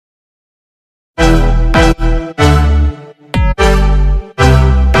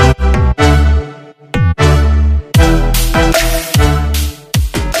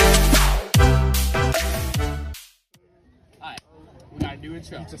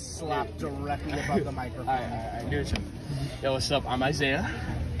slapped directly above the microphone. Alright, do it. Yo, what's up? I'm Isaiah.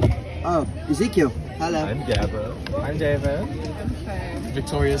 Oh, Ezekiel. Hello. I'm Gabbo. I'm David.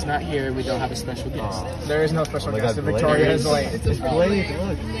 Victoria's not here. We don't have a special guest. There is no special my guest. God, Victoria is late. It's Blade,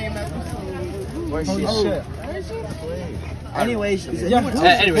 look. Where's Holy she? shit. Anyways, is Yeah, anyone else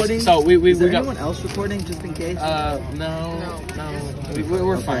anyways, recording? so we is there got. anyone else recording just in case? No.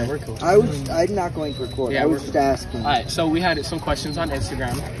 We're fine. We're cool. I'm not going to record. Yeah, I was just asking. Alright, so we had some questions on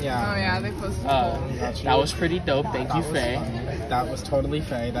Instagram. Yeah. Oh yeah, they posted. That was pretty dope. Thank you, Faye. That was totally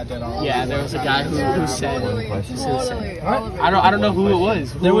Faye. That did all. Yeah, there was a guy who said. Totally. What? I don't know who it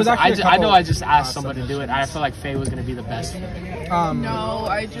was. There was actually a I know couple I just asked somebody to do it. I feel like Faye was gonna be the best. No,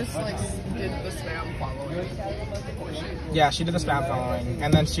 I just like did the spam following. Yeah, she did the spam following,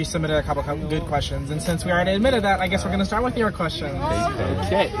 and then she submitted a couple good questions. And since we already admitted that, I guess we're gonna start with your questions.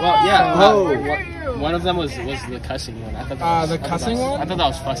 Okay. Well, yeah. One of them was the cussing one. I thought that The cussing one? I thought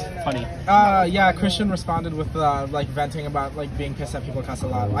that was funny. Yeah, Christian responded with like venting about like being pissed that people cuss a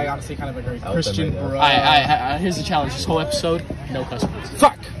lot. I honestly kind of agree. Christian, bro. Here's the challenge. This whole episode, no cuss words.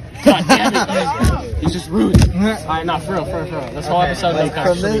 Fuck. God damn it. He's just rude. Alright, not for real. This whole episode, no Like,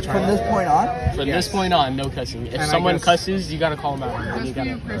 cussing. from this point on? From this point on, no cussing. If And I someone guess- cusses, you gotta call him out. Just for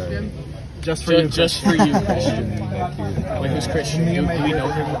you, Christian. Just for you. Just for you, Christian. Wait, who's Christian? Do we know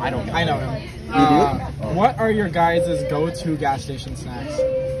him? I don't know. I know him. What are your guys' go-to gas station snacks?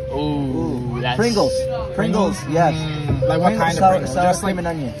 Ooh, that's... Pringles. Yes. Like what kind of Pringles? Sour Just cream like and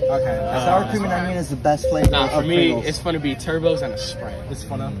onion. okay. Sour cream and onion is the best flavor Nah, for of me, Pringles. it's gonna be turbos and a Sprite. It's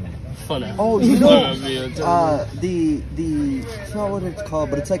fun. Funner. Oh, you know, Turbo. the it's not what it's called,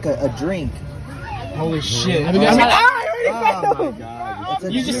 but it's like a drink. Holy shit. Have you guys had it? Oh my god. It's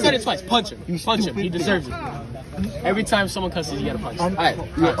a You just juice. said it twice. Punch him. Punch him. He deserves it. Every time someone cusses, you gotta punch. Alright.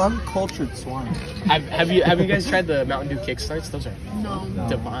 You're uncultured swine. Have you guys tried the Mountain Dew Kickstarts? Those are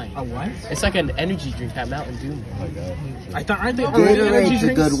divine. A what? It's like an energy drink, that Mountain Dew. I thought aren't they already energy Gatorade's a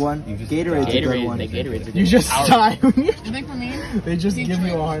drinks? good one. Gatorade's a good one. Gatorade's a good You just power. die. You think for me? They just give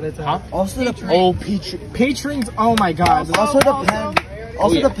you a heart attack. Huh? Also, Oh, Peach. Patrons, oh my god.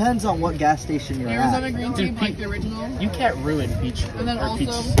 Also yeah. depends on what gas station you're Arizona at. green tea, like the original. You can't ruin Peach. And then or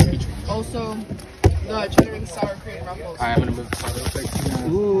also, Peach. also the cheddar and sour cream ruffles. Alright, I'm gonna move this real quick.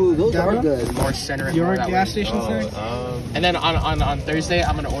 Ooh, those are Gabba? good. More center it Your more that gas way. station snack? And then on Thursday,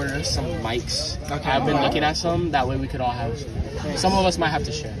 I'm gonna order some mics. Okay. I've been looking at some. That way we could all have. Some of us might have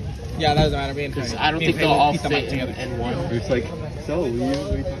to share Yeah, that doesn't matter. Me and because Faye. I don't Me think and Faye they'll will all eat the mic fit in one. It's like, so, what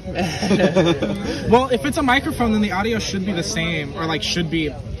are you talking about? Well, if it's a microphone, then the audio should be the same, or like should be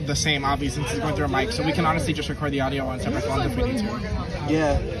the same, obviously, since it's going through a mic. So we can honestly just record the audio on separate phones if we need to.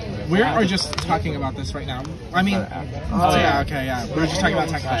 Yeah. We are just talking about this right now. I mean, yeah, okay, yeah. We're just talking about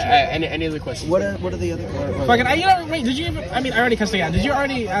technical shit. Any other questions? What are the other? Fucking, wait, did you even, I mean, I already cussed again. Did you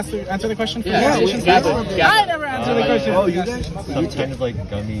already answer the question? For Yeah, the gas we- station? yeah. I never answered the question. Oh, you guys? Some kind of like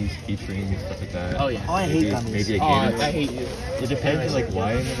gummies, featuring stuff like that. Oh yeah. Oh, I hate gummies. Maybe a Oh, Gatorade. I hate you. It depends like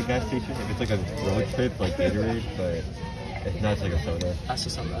why I'm at a gas station. If it's like a road trip, like Gatorade, but if not, it's like a soda. That's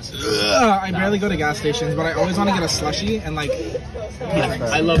just something. I barely go to gas stations, but I always want to get a slushie and like.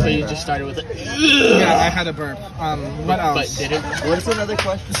 I love how you just started with it. Yeah, I had a burp. What But else? did it? What's another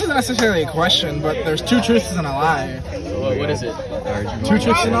question? This isn't necessarily a question, but there's two truths and a lie. What is it? Two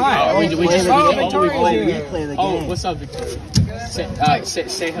truths and a lie. Oh, we just Play the oh, game. Victoria's Oh, here. we play the Oh, game. what's up, Victoria?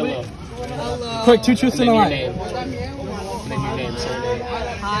 Say hello. Hello. Quick, two truths And and a then your lie. name. I'm here. And then your name. Say your name.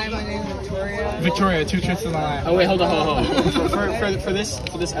 Hi, my name is Victoria. Victoria, two truths and a lie. Oh wait, hold on. For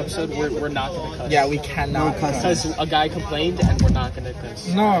this episode, we're not gonna cuss. Yeah, we cannot. No cussing. Because a guy complained and we're not gonna cuss.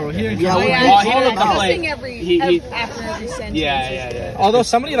 No, he didn't. Yeah, Oh, we yeah, Well, he I'm didn't complain. cussing after every sentence. Yeah. Although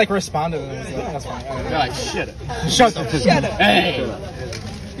somebody like responded, and it was like, that's fine. You're like, shut up. Shut up. Hey.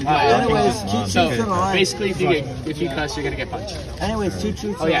 Anyways, two truths So and a lie. basically, if you cuss, you're gonna get punched. Anyways, two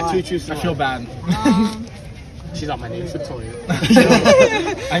truths Oh and a yeah, lie. two truths. I feel bad. She's on my name, Victoria,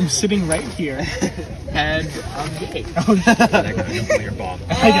 I'm sitting right here. and I'm gay. Your bomb.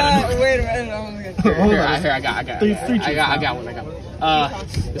 Wait a minute. I'm gonna get Hold Here, on. I got Three I got truths.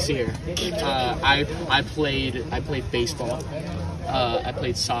 one. Let's see here. I played baseball. I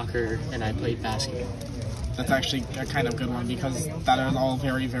played soccer and I played basketball. That's actually a kind of good one because that is all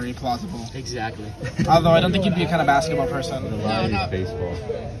very, very plausible. Exactly. Although I don't think you'd be a kind of basketball person. The lie is baseball.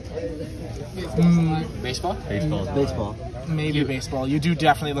 Baseball? Baseball. Maybe baseball. You do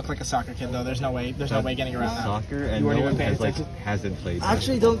definitely look like a soccer kid, though. There's no way getting around that. Soccer, and You weren't no even one paying has like attention? hasn't played. I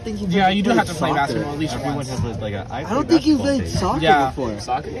actually don't think you've Yeah, ever you do played have to play soccer. basketball at least Everyone once. has like a. I don't think you've played soccer Yeah. before.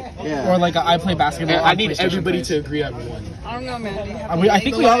 Soccer? Yeah. Or like I play basketball. I on need PlayStation everybody plays. to agree on one. I don't know, man. Do you have I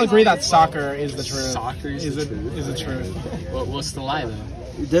think we all agree that soccer is the truth. Soccer is Is the it? truth. Is the truth? What's the lie though?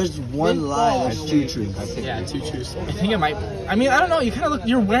 There's one lie. There's two truths. Yeah, 2 truths. I think it might. I mean, I don't know. You kind of look.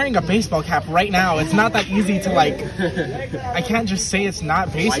 You're wearing a baseball cap right now. It's not that easy to like. I can't just say it's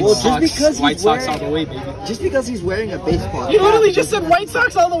not baseball. Well, just because White he's Sox all wearing, the way, baby. just because he's wearing a baseball You cap, literally just said White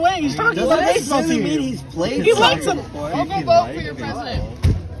Sox all the way. He's talking about doesn't baseball necessarily mean team. he's played He soccer likes him. before. Go vote for your president.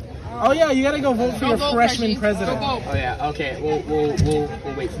 Oh yeah, you gotta go vote for Go your vote, freshman Pesci. president. Go vote. Oh yeah. Okay.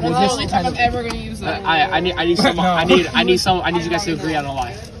 We'll wait for That's this. the only time I'm ever gonna use that. I need some. No. I need you guys to agree on a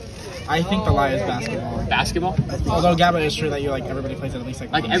lie. I think the lie is basketball. Basketball? Although Gabba is true that you like everybody plays at least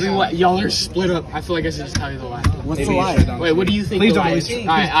like. Like once. everyone, y'all are split up. I feel like I should just tell you the lie. What's Maybe the you lie? should, Wait, what do you think Please the don't lie lose. is?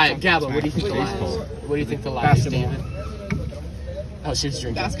 Alright, Gabba, what do you think the lie is? What do you think the lie is, Basketball. David? Oh, she's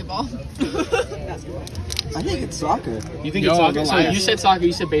drinking. Basketball. I think it's soccer. You think Yo, it's soccer? the So lie. you said soccer,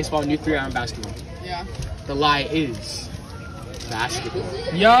 you said baseball, and you threw out basketball. Yeah. The lie is basketball.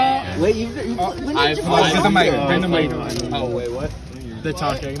 Yeah. Wait, when did you play Get the mic. soccer? Bring the mic. Oh, wait, what? They're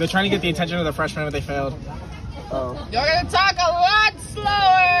talking. They're trying to get the attention of the freshmen, but they failed. Oh. Y'all gotta talk a lot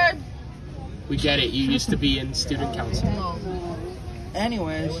slower. We get it. You used to be in student council.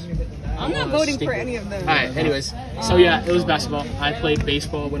 Anyways, I'm not voting for any of them. Alright, anyways. So yeah, it was basketball. I played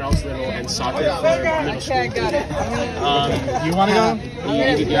baseball when I was little and soccer for middle school. Okay, I got it. You want to go?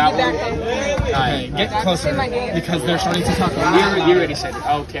 You out one? Okay, Alright. get closer because they're starting to talk. You already said it.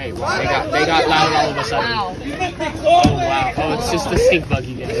 Okay, well, they got loud all of a sudden. Wow. Oh wow. Oh, it's just the stink bug,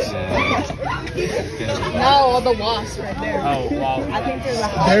 you guys. No, all the wasps right there. Oh wow. I think there's a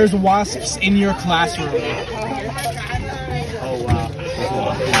There's wasps in your classroom. Oh wow.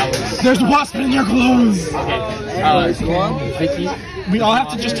 That was There's wasps in your clothes. okay. anyways, go on. Vicky. We all have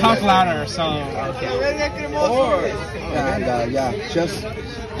to just talk louder. So Yeah, just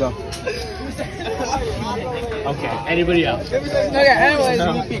go. Okay. Anybody else? Okay, anyways,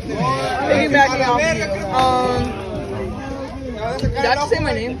 piggybacking off you. Did I have to say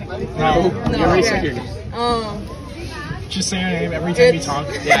my name? no, You already said okay. your name. just say your name every time you It's- talk.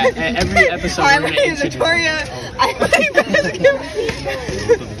 Yeah. Every episode. Hi, we're my gonna name is introduce- Victoria. I play basketball.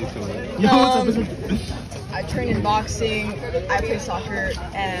 Yo, what's up? I train in boxing, I play soccer,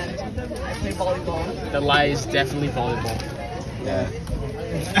 and I play volleyball. The lie is definitely volleyball. Yeah.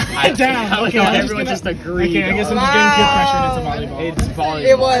 Down. Okay, I'm everyone just agreed. Okay, I guess I'm just getting peer pressure into volleyball. It's volleyball.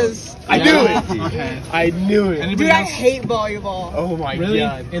 It was. I knew it. Okay. I knew it. Anybody Dude, I else? hate volleyball. Oh my Really?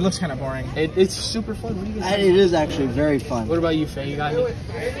 god. It looks kind of boring. It's super fun. What do you guys And it is actually very fun. What about you, Faye? You got any?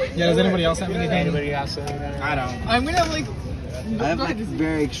 Yeah. Does anybody else have anything? Anybody got something? I don't. I'm gonna like. I have like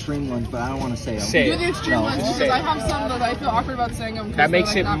very extreme ones, but I don't want to say them. Say Do it. the extreme No. ones because Say it. I have some that I feel awkward about saying them. That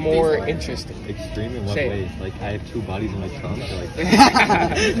makes it not more baseball. interesting. Extreme in what Say it. ways? Like I have 2 bodies in my trunk. Or like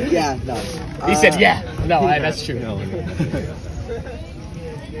Yeah, no. He said, "Yeah, no, that's true." no,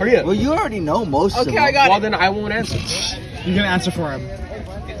 Hurry up. Well, you already know most of Okay, them. I got Well, it. then I won't answer. You can answer for him.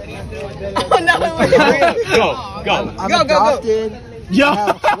 Oh, no, Hurry up. Go, go. I'm Go, go, go. adopted. Yo. I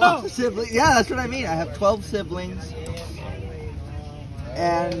have 12 siblings. Yeah, that's what I mean. I have 12 siblings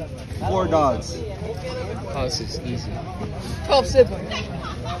and 4 dogs. Oh, this is easy. 12 siblings.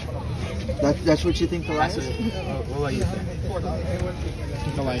 That's what you think the last That's is? it. What about you? I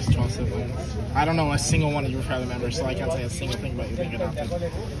think the life's 12 siblings. I don't know a single one of your family members, so I can't say a single thing about you being adopted.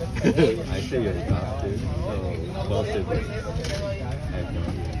 I say you're adopted. So 12 siblings. I have no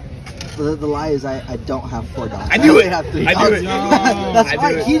idea. The lie is I don't have 4 dogs. I knew only it. have 3 I knew dogs. it. That's I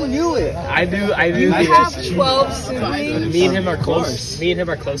why knew it. he knew it. I do. You the have answer. 12 siblings? Me and him are Of close. course. Me and him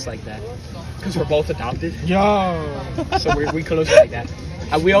are close like that. Because we're both adopted. Yo. So we close like that.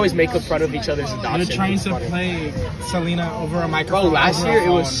 We always make up fun of each other's adoption. You're trying It's to funny. play Selena over a Bro, microphone. last over year a it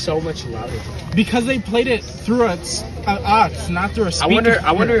was phone. so much louder. Because they played it through a aux, not through a I speaker.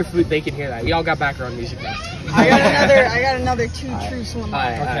 wonder if they can hear that. We all got background music now. I got another 2 truths one.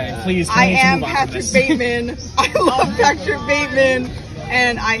 Okay, please. I we need to am move on from Patrick this. Bateman. I love Patrick Bateman,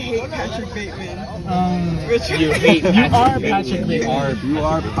 and I hate Patrick Bateman. You hate You Patrick are Bateman. Patrick Bateman. You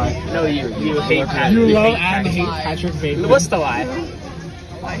are Pi- No, you hate Patrick. You love hate and hate Patrick Bateman. What's the lie?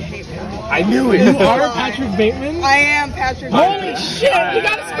 I hate Patrick. I knew it. You are Patrick Bateman? I am Patrick Holy Bateman. shit! We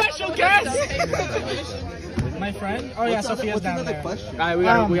got a special guest. My friend. Oh yeah, What's Sophia's down another there. question? All right,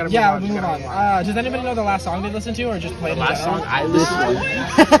 we gotta yeah, move on. move on. Does anybody know the last song they listened to, or just play The last song I This listened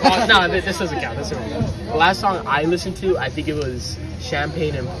to. one. No, this doesn't count. This doesn't count. The last song I listened to, I think it was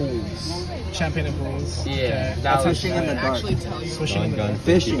Champagne and Pools. Champagne and bowls. Yeah, Okay. that That's was- Fishing in the dark. Actually tell you. Swishing in the dark.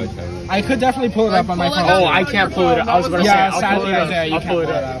 Fishing. I could definitely pull it up on my Pull it phone. up. Oh, I can't pull it up. I was gonna say, Yeah, I'll pull sadly, it up. Isaiah, you I'll can't pull it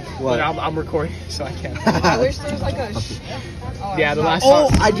pull it up. up. What? But I'm recording, so I can't. I wish there was like a. Yeah, the last Oh,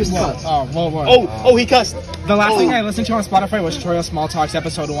 song. I just cussed. Oh, whoa. Oh, he cussed. The last thing I listened to on Spotify was Troyo Small Talks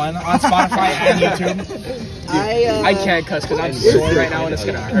episode 1 on Spotify and YouTube. I can't cuss because I'm sore right now and it's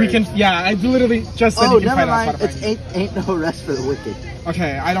gonna hurt. We can, yeah, I literally just said Oh, you can never find it on mind. It's Spotify. ain't no rest for the wicked.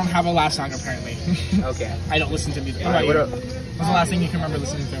 Okay, I don't have a last song apparently. Okay. I don't listen to music. Alright, what up? What's the last thing you can remember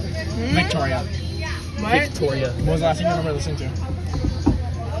listening to? Victoria. Victoria. What was the last thing you remember listening to?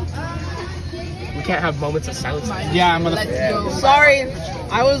 We can't have moments of silence. Yeah, I'm Let's go. Sorry,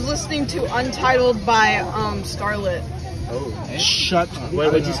 I was listening to Untitled by Scarlet. Oh. Shut up.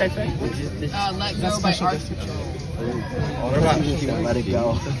 What did you say, Faye? Let That's Go by special Art gift. Control. Let it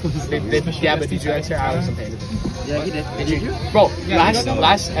go. Yeah, but did you answer? I wasn't paying attention. Yeah, he did. Did you? Bro,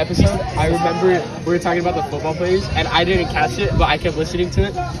 last episode, I remember we were talking about the football players, and I didn't catch it, but I kept listening to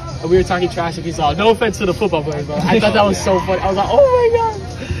it, and we were talking trash, and he's like, no offense to the football players, but I thought that was so funny. I was like, oh my god!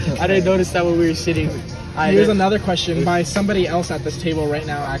 I didn't notice that when we were sitting. Here's another question by somebody else at this table right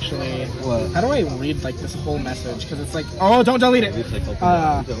now, actually. What? How do I read like this whole message? Because it's like, oh, don't delete it.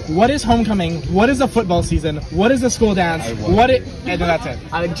 What is homecoming? What is a football season? What is a school dance? What it? And then that's it.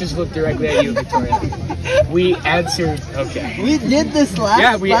 I just looked directly at you, Victoria. We answered. Okay. We did this last.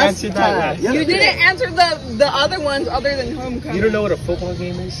 Yeah, we last answered that time. last. You didn't answer the other ones other than Homecoming. You don't know what a football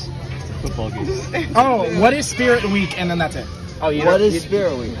game is? Football game. Oh, what is Spirit Week? And then that's it. Oh, you What don't. is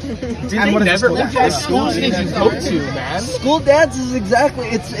Spirit Week? Did And they what is a never? school dance? What schools did you go to, man? School dance is exactly.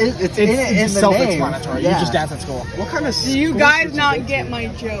 It's in it in It's the self-explanatory. name. You just dance at school. What kind of? Do you guys not get my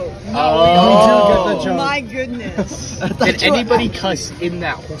joke? You do get the joke. My goodness. Did anybody cuss in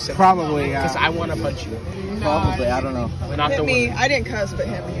that whole sentence? Probably, yeah. Because I want to punch you. Probably. I don't know. Not the Hit me. one. I didn't cuss, but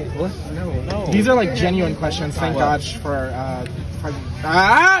hit me. What? No. These are like genuine questions. Thank God for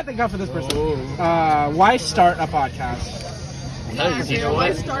thank God for this person. Why start a podcast? You know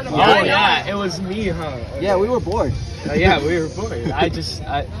what? Start a Oh podcast. yeah, it was me, huh? Yeah, we were bored. Yeah, we were bored.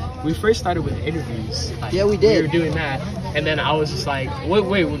 We first started with interviews. Like, Yeah, we did. We were doing that, and then I was just like,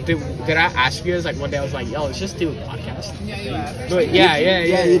 wait, did I ask you guys like one day? I was like, yo, let's just do a podcast. Yeah, you asked. But yeah,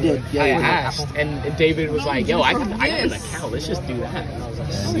 Yeah, you did. Yeah, I you did. asked, and David was like, yo, I got an account. Let's just do that. And I was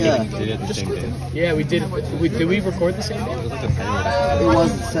like, Yeah. Did it the same day. yeah, we did. Did we record the same day? It was like a pilot. It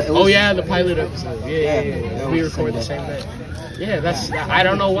was. It was Oh yeah, the pilot episode. Yeah. Yeah, We it was recorded the same same day. Yeah, that's. I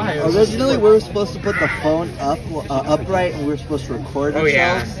don't know why. It was Originally, we were supposed to put the phone upright, and we were supposed to record Oh,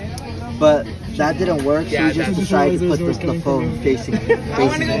 yeah. ourselves. But that didn't work, so Yeah, we just that- decided to put the phone facing. I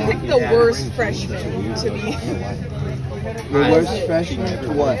want to go pick the worst freshman to be. Your worst freshman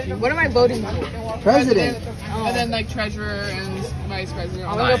to what? What am I voting for? President. And then like treasurer and vice president. I'm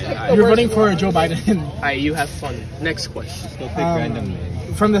all gonna that pick stuff. the You're worst voting for one. Joe Biden. Alright, you have fun. Next question. Go pick random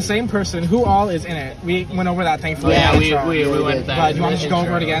names. From the same person, who all is in it? We went over that thankfully. Yeah, in we the intro. went that. But you want to just go over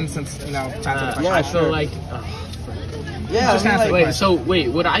intro. it again since, you know, time for the question? Yeah, I feel sure. like. Yeah, Just I mean, answer like,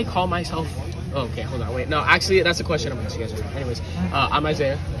 it. Would I call myself? Oh, okay, hold on, wait. No, actually, that's a question I'm gonna ask you guys right now. Anyways, I'm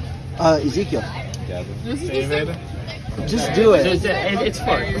Isaiah. Ezekiel. David. Just do it. It's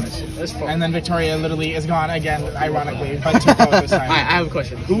fun. It's fun. And then Victoria literally is gone again, ironically, but to go this Alright, I time have a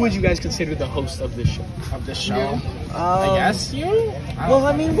question. Who would you guys consider the host of this show? of this show. I guess you? Well,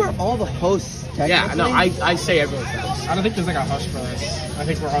 I mean, we're all the hosts. Yeah, no, technically. I say everyone's the host. I don't think there's like a host for this. I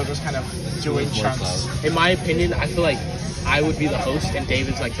think we're all just kind of doing chunks. In my opinion, I feel like I would be the host and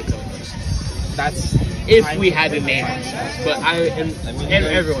David's like the co-host. That's If we had to name ourselves. But and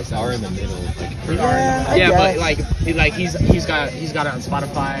everyone's the Are host. in the middle. Like, Yeah, I Yeah, but guess. like he's got it on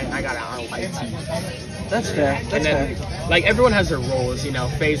Spotify, I got it on like That's fair. and That's then fair. like everyone has their roles, you know.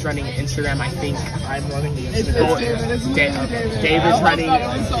 Faye's running Instagram, I think. I'm running the It's Instagram. David's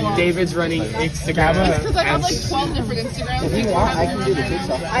running. David's running Instagram. Because I have like 12 different Instagrams. If you want, I can do the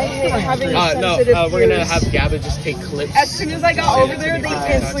TikTok. I hate having No, sensitive we're gonna ears. have Gabba just take clips. As soon as I got over there, they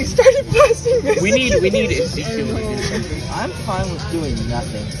instantly started posting this. We need Ezekiel to do something. I'm fine with doing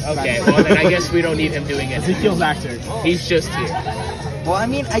nothing. Okay, well then I guess we don't need him doing it. Ezekiel's actor. He's just here. Well, I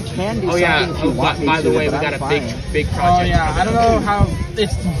mean, I can do Oh something yeah. if you want me By to, the way, we but got I'm a fine. big Oh project. yeah, I don't know how.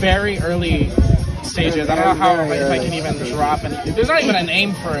 It's very early stages. I don't know how if I can even drop anything. There's not even a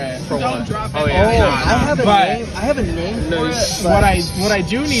name for it. For Don't one. drop Oh it. yeah. Oh, no, I have a But- name. I have a name No, for you- it. What I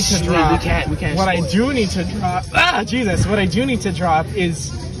do need to drop. we can't What I spoil it. do need to drop. Jesus! What I do need to drop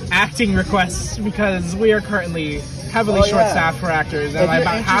is acting requests because we are currently heavily Oh, yeah. short-staffed for actors, and If like you're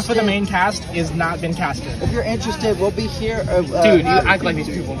about half of the interested- main cast is not been casted. If you're interested, we'll be here. Dude, you act like these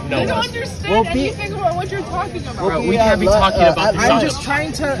people know I don't us. understand We'll be- anything about what you're talking about. Bro, we can't be talking about this. I'm Science. just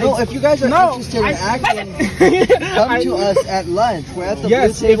trying to. No, if you guys are No, interested in acting, come to us at lunch. We're at the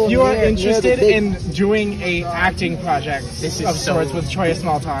Yes, blue table if you are near the interested big- in doing a acting project This is of so- sorts with Troy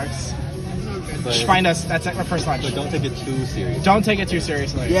Small Talks, But, find us. That's at our first lunch. but don't take it too serious. Don't take it too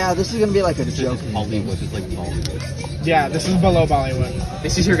seriously. Yeah, this is gonna be like a This joke. is Hollywood. It's like Hollywood. Yeah, this is below Bollywood.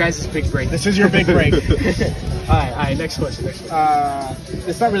 This is your guys' big break. This is your big break. Alright, next question.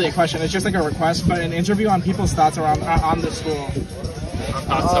 It's not really a question. It's just like a request, but an interview on people's thoughts around on the school,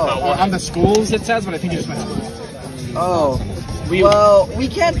 Thoughts about or what? on the schools. It says, but I think it's my school. Oh, We- well, we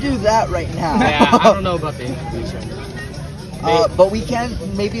can't do that right now. Yeah, I don't know about the interviews right now. But we can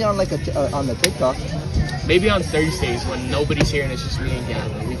maybe on like on the TikTok. Maybe on Thursdays when nobody's here and it's just me and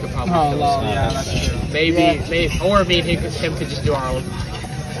Gavin, we could probably. Oh, film lol, some. yeah, that's true. Maybe, Yeah. maybe, or me and him could just do our own.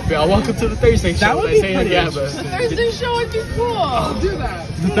 Yeah, welcome to the Thursday show. That would by be Zane pretty and The Gavin. Thursday show would be cool. I'll do that.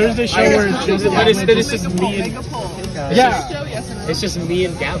 The Thursday show I- where it's just but it's Make just a me poll, and make a poll. yeah. Show, yes or no? it's just me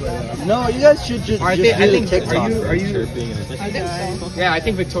and Gavin. No, you guys should just, I just think- do I the think- TikTok. are you- Chirping and it's like, I think so. Yeah, I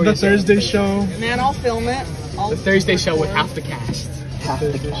think Victoria. The Thursday show. Man, I'll film it. The Thursday show with half the cast. Half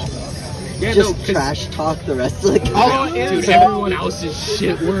the cast. Yeah, Just 'cause- trash talk the rest of the cast. Oh, Dude, everyone else is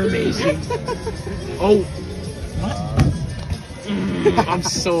shit. We're amazing. Oh. I'm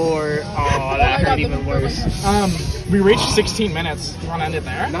sore. Oh, that hurt even worse. We reached 16 minutes. You want to end it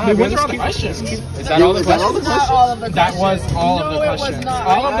there? Nah, we bro, went through all the let's keep- questions. Is that all the Is that all the questions? Not all of the That was all of No, the it was questions. not.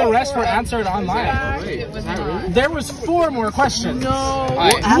 All of the rest were answered online. It was that not. really? There was 4 more questions.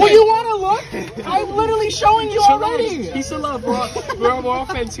 Alright. Well, you want to look? I'm literally showing you already. Peace of love. We're all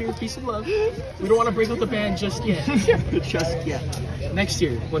friends here. Peace of love. We don't want to break up the band just yet. Just yeah. Next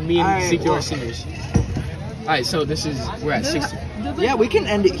year, when me and Alright, Ezekiel well- are seniors. Alright, so we're at 60. Yeah, we can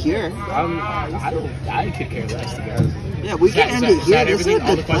end it here. I could care less, to be honest. Yeah, we can end it Is here. that This is a everything?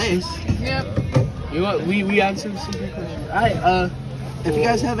 All good the questions? place. Yep. You know what? We answered some good questions. Alright, If you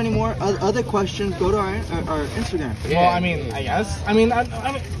guys have any more other questions, go to our Instagram. Well, I mean, I guess. I mean,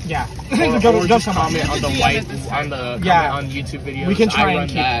 yeah. Or Go just come comment on the white Yeah. comment on YouTube videos. We can try I run and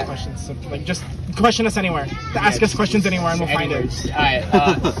keep that. questions. So, like, just question us anywhere. Ask us questions anywhere, and we'll find it. Anyways,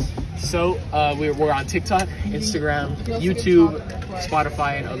 alright. So we're on TikTok, Instagram, YouTube,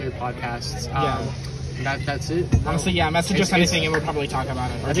 Spotify, and other podcasts. That's it. Honestly, yeah. Message us anything, and we'll probably talk about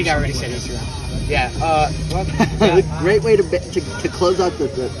it. I think I already said Instagram. Yeah. Great way to close out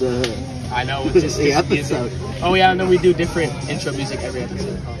the I know. It's just the music. episode. Oh yeah, no, we do different intro music every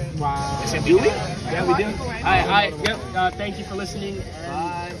episode. Wow. Do we? Yeah, we do. Alright. Yep. Thank you for listening,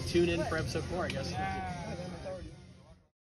 and tune in for episode 4, I guess.